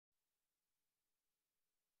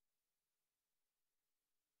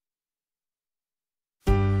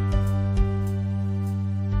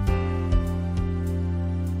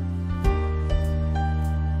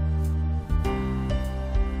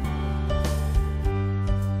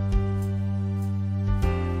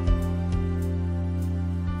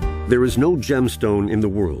There is no gemstone in the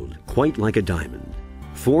world quite like a diamond.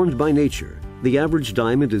 Formed by nature, the average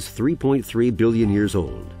diamond is 3.3 billion years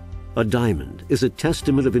old. A diamond is a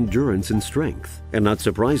testament of endurance and strength, and not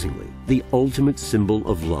surprisingly, the ultimate symbol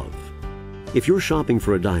of love. If you're shopping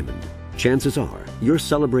for a diamond, chances are you're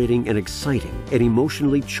celebrating an exciting and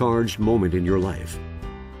emotionally charged moment in your life.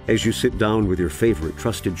 As you sit down with your favorite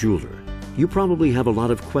trusted jeweler, you probably have a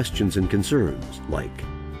lot of questions and concerns, like,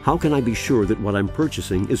 how can I be sure that what I'm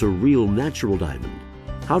purchasing is a real natural diamond?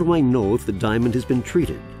 How do I know if the diamond has been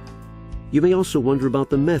treated? You may also wonder about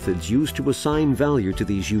the methods used to assign value to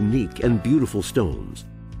these unique and beautiful stones.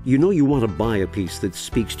 You know you want to buy a piece that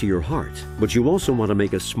speaks to your heart, but you also want to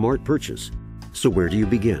make a smart purchase. So where do you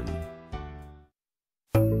begin?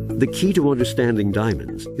 The key to understanding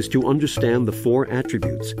diamonds is to understand the 4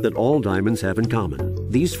 attributes that all diamonds have in common.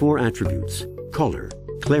 These 4 attributes, color,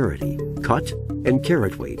 clarity, cut, and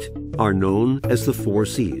carat weight, are known as the 4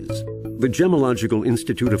 C's. The Gemological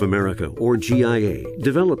Institute of America, or GIA,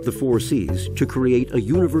 developed the 4 C's to create a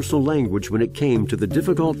universal language when it came to the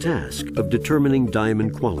difficult task of determining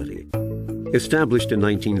diamond quality. Established in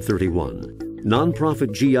 1931,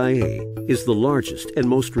 nonprofit GIA is the largest and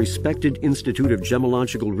most respected institute of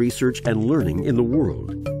gemological research and learning in the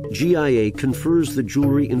world. GIA confers the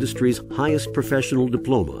jewelry industry's highest professional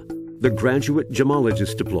diploma, the Graduate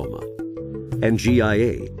Gemologist Diploma. And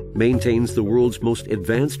GIA maintains the world's most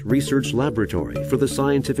advanced research laboratory for the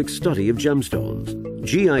scientific study of gemstones.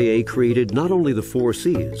 GIA created not only the 4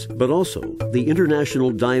 C's, but also the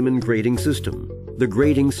International Diamond Grading System, the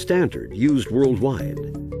grading standard used worldwide.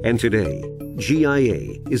 And today,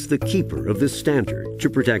 GIA is the keeper of this standard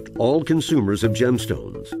to protect all consumers of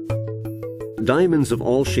gemstones. Diamonds of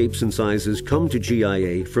all shapes and sizes come to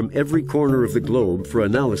GIA from every corner of the globe for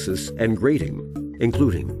analysis and grading,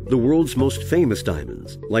 including the world's most famous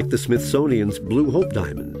diamonds, like the Smithsonian's Blue Hope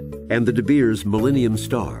Diamond and the De Beers Millennium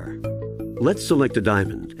Star. Let's select a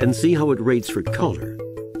diamond and see how it rates for color,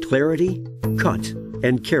 clarity, cut,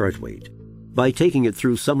 and carat weight by taking it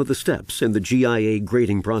through some of the steps in the GIA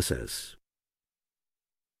grading process.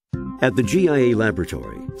 At the GIA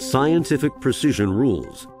laboratory, scientific precision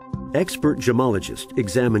rules. Expert gemologists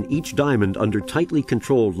examine each diamond under tightly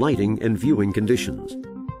controlled lighting and viewing conditions.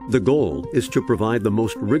 The goal is to provide the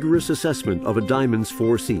most rigorous assessment of a diamond's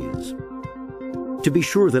 4 C's. To be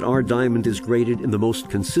sure that our diamond is graded in the most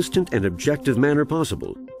consistent and objective manner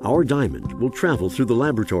possible, our diamond will travel through the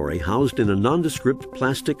laboratory housed in a nondescript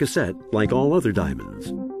plastic cassette like all other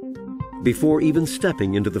diamonds. Before even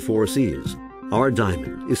stepping into the 4 C's, our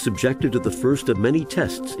diamond is subjected to the first of many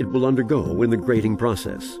tests it will undergo in the grading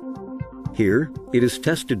process. Here, it is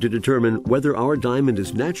tested to determine whether our diamond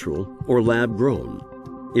is natural or lab-grown.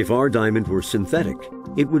 If our diamond were synthetic,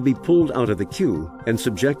 it would be pulled out of the queue and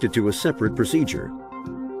subjected to a separate procedure.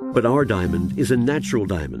 But our diamond is a natural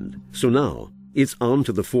diamond, so now it's on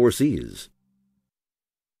to the 4 C's.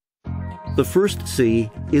 The first C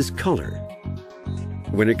is color.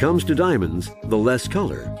 When it comes to diamonds, the less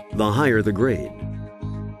color, the higher the grade.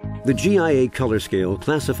 The GIA color scale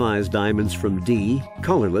classifies diamonds from D,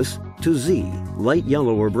 colorless, to Z, light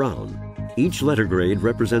yellow or brown. Each letter grade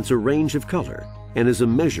represents a range of color and is a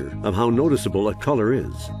measure of how noticeable a color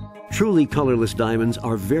is. Truly colorless diamonds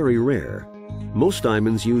are very rare. Most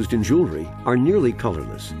diamonds used in jewelry are nearly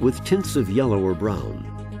colorless, with tints of yellow or brown.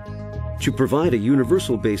 To provide a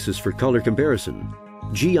universal basis for color comparison,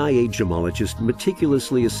 GIA gemologists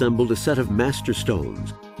meticulously assembled a set of master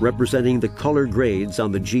stones representing the color grades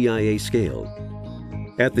on the GIA scale.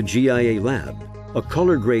 At the GIA lab, a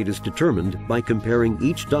color grade is determined by comparing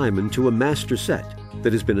each diamond to a master set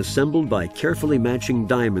that has been assembled by carefully matching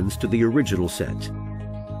diamonds to the original set.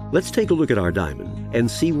 Let's take a look at our diamond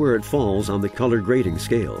and see where it falls on the color grading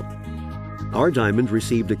scale. Our diamond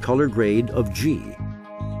received a color grade of G.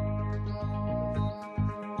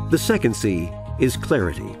 The second C is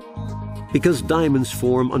clarity. Because diamonds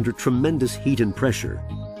form under tremendous heat and pressure,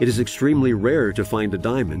 it is extremely rare to find a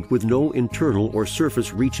diamond with no internal or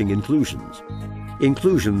surface-reaching inclusions.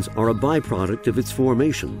 Inclusions are a byproduct of its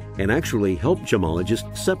formation and actually help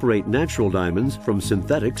gemologists separate natural diamonds from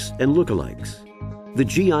synthetics and lookalikes. The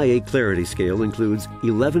GIA clarity scale includes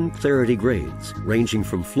 11 clarity grades, ranging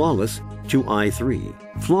from flawless to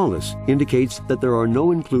I3. Flawless indicates that there are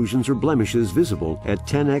no inclusions or blemishes visible at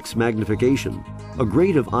 10x magnification. A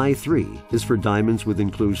grade of I3 is for diamonds with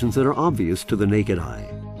inclusions that are obvious to the naked eye.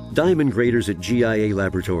 Diamond graders at GIA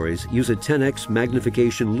laboratories use a 10x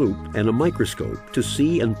magnification loupe and a microscope to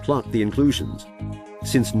see and plot the inclusions.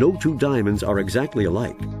 Since no two diamonds are exactly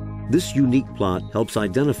alike, this unique plot helps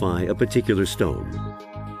identify a particular stone.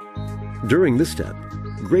 During this step,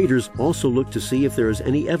 graders also look to see if there is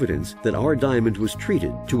any evidence that our diamond was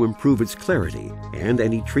treated to improve its clarity, and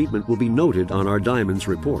any treatment will be noted on our diamond's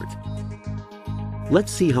report.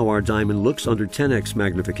 Let's see how our diamond looks under 10x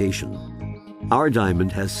magnification. Our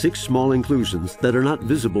diamond has 6 small inclusions that are not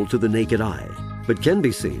visible to the naked eye, but can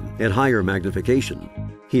be seen at higher magnification.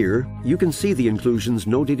 Here, you can see the inclusions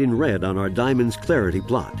noted in red on our diamond's clarity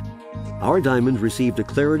plot. Our diamond received a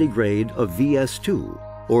clarity grade of VS2,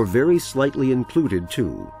 or very slightly included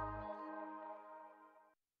 2.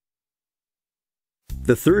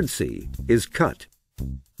 The third C is cut.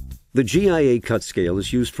 The GIA cut scale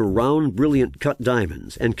is used for round, brilliant cut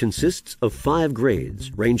diamonds and consists of 5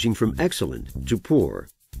 grades, ranging from excellent to poor.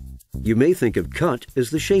 You may think of cut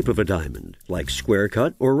as the shape of a diamond, like square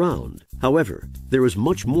cut or round. However, there is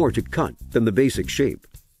much more to cut than the basic shape.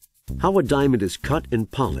 How a diamond is cut and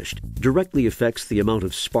polished directly affects the amount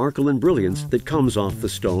of sparkle and brilliance that comes off the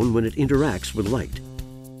stone when it interacts with light.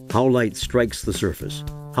 How light strikes the surface,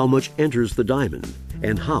 how much enters the diamond,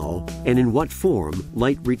 and how and in what form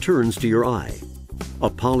light returns to your eye. A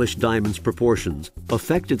polished diamond's proportions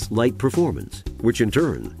affect its light performance, which in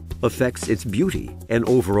turn affects its beauty and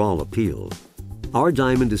overall appeal. Our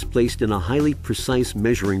diamond is placed in a highly precise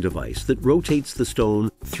measuring device that rotates the stone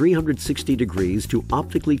 360 degrees to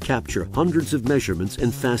optically capture hundreds of measurements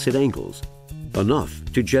and facet angles, enough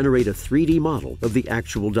to generate a 3D model of the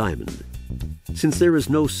actual diamond. Since there is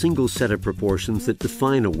no single set of proportions that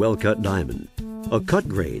define a well-cut diamond, a cut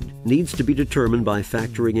grade needs to be determined by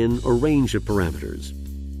factoring in a range of parameters.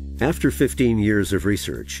 After 15 years of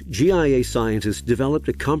research, GIA scientists developed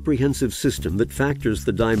a comprehensive system that factors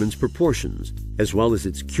the diamond's proportions, as well as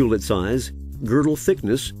its culet size, girdle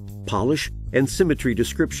thickness, polish, and symmetry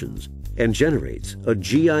descriptions, and generates a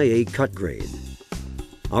GIA cut grade.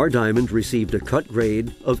 Our diamond received a cut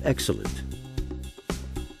grade of excellent.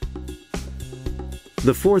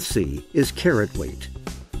 The fourth C is carat weight.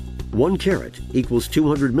 1 carat equals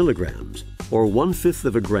 200 milligrams, or 1/5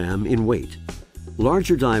 of a gram in weight.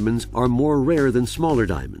 Larger diamonds are more rare than smaller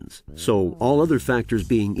diamonds, so all other factors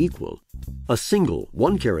being equal, a single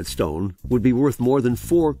 1-carat stone would be worth more than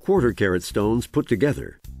 4 quarter-carat stones put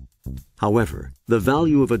together. However, the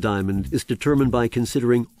value of a diamond is determined by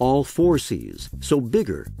considering all 4 C's, so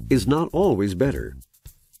bigger is not always better.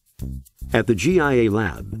 At the GIA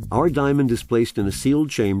lab, our diamond is placed in a sealed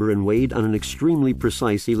chamber and weighed on an extremely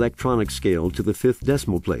precise electronic scale to the 5th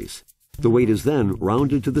decimal place. The weight is then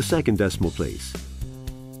rounded to the 2nd decimal place.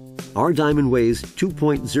 Our diamond weighs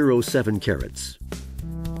 2.07 carats.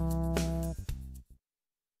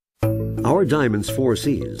 Our diamond's 4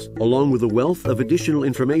 C's, along with a wealth of additional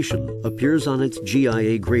information, appears on its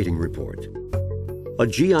GIA grading report. A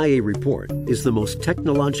GIA report is the most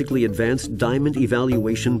technologically advanced diamond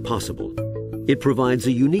evaluation possible. It provides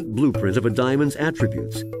a unique blueprint of a diamond's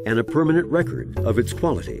attributes and a permanent record of its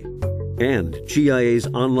quality. And GIA's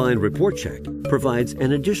online report check provides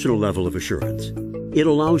an additional level of assurance. It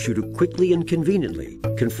allows you to quickly and conveniently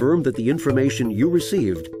confirm that the information you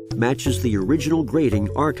received matches the original grading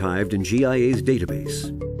archived in GIA's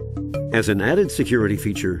database. As an added security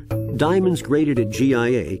feature, diamonds graded at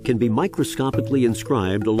GIA can be microscopically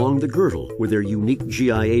inscribed along the girdle with their unique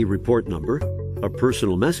GIA report number, a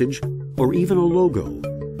personal message, or even a logo.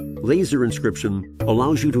 Laser inscription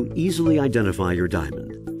allows you to easily identify your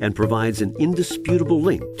diamond and provides an indisputable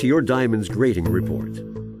link to your diamond's grading report.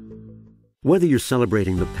 Whether you're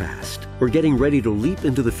celebrating the past or getting ready to leap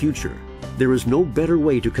into the future, there is no better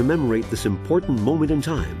way to commemorate this important moment in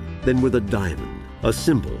time than with a diamond, a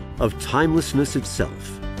symbol of timelessness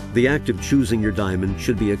itself. The act of choosing your diamond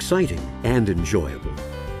should be exciting and enjoyable.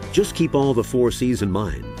 Just keep all the 4 C's in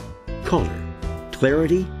mind: color,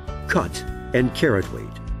 clarity, cut, and carat weight.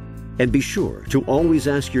 And be sure to always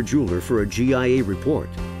ask your jeweler for a GIA report,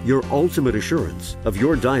 your ultimate assurance of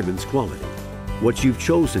your diamond's quality. What you've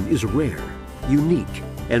chosen is rare, unique,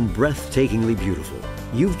 and breathtakingly beautiful.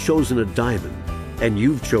 You've chosen a diamond, and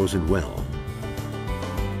you've chosen well.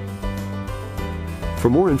 For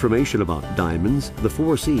more information about diamonds, the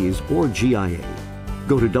 4 C's, or GIA,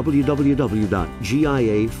 go to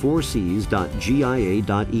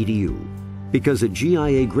www.gia4cs.gia.edu, because a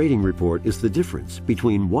GIA grading report is the difference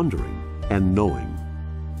between wondering and knowing.